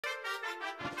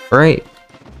Right.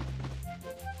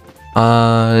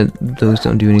 Those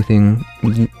don't do anything.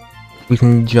 We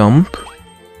can jump.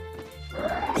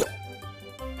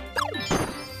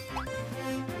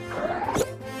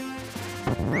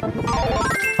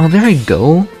 Oh, there we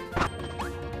go.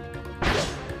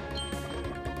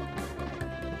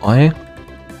 Why?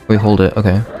 Wait, hold it.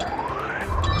 Okay.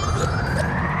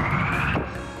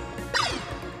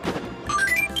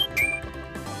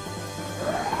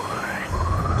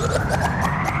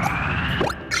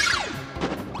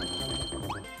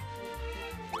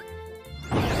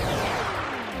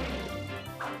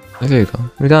 There you go.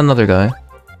 We got another guy.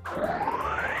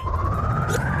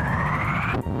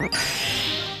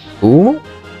 Ooh.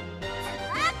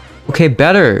 Okay,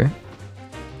 better.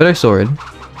 Better sword.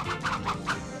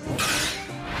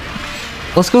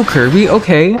 Let's go Kirby.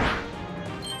 Okay.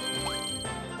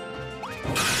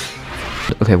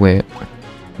 Okay, wait.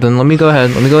 Then let me go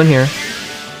ahead. Let me go in here.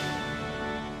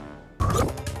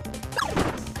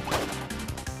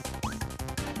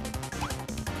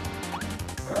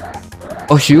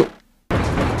 Oh shoot.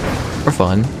 We're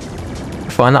fun. We're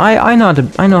fun. I know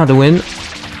how to win.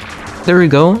 There we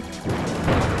go.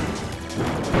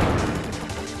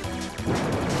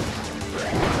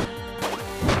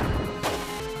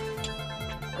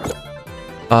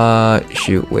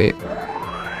 Shoot, wait.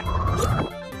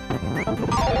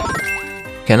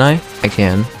 Can I? I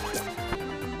can.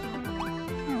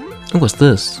 What's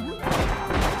this?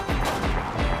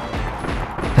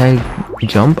 Can I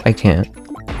jump? I can't.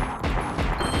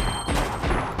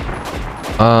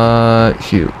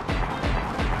 Shoot.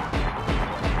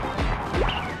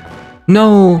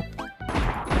 No!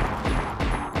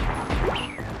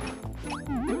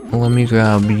 Let me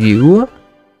grab you.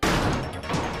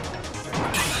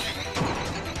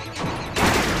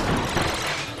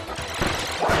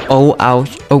 Oh,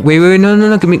 ouch. Oh, wait,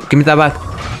 no, give me that back.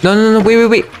 No,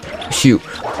 wait. Shoot.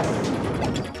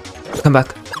 Come back.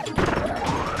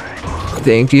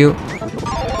 Thank you.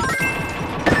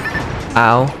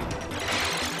 Ow.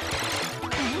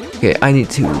 Okay, I need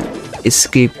to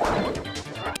escape.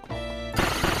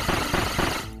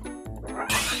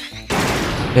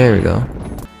 There we go.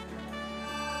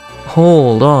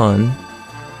 Hold on.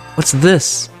 What's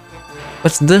this?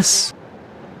 What's this?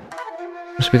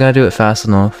 We gotta do it fast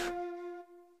enough.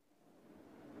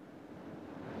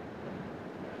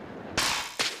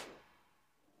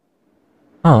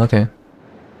 Oh, okay.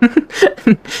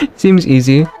 Seems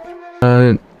easy.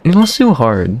 It was too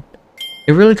hard.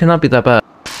 It really cannot be that bad.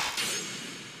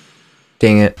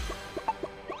 Dang it.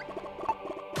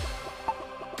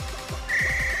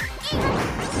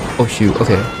 Oh shoot,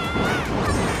 okay.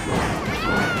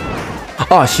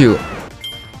 Oh shoot.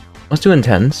 Let's do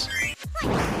intense.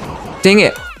 Dang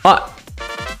it! Ah!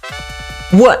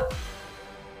 What?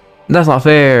 That's not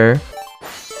fair.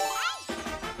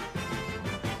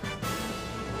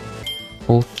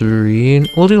 Level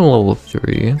 3. We'll do level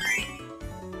 3.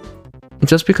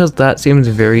 Just because that seems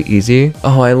very easy.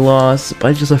 Oh, I lost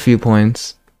by just a few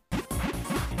points.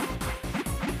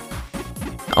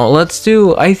 Oh, let's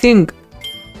do... I think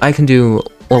I can do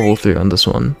level 3 on this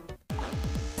one.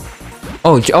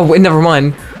 Oh, wait, never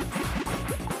mind.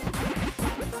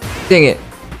 Dang it.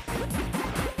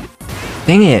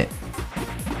 Dang it.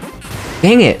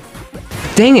 Dang it.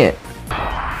 Dang it.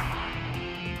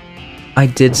 I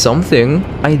did something.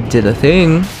 I did a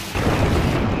thing.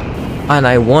 And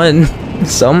I won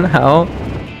somehow.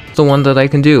 It's the one that I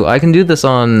can do. I can do this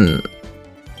on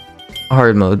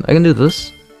hard mode. I can do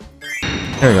this.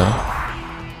 There we go.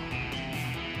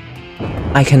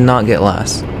 I cannot get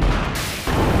last.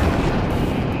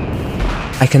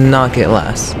 I cannot get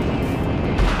last.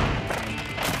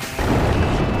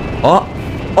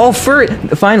 Oh,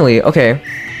 finally, okay.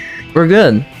 We're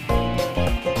good.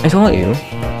 I told you.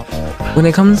 When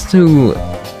it comes to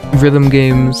rhythm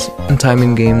games and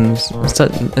timing games,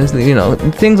 you know,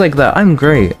 things like that, I'm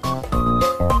great.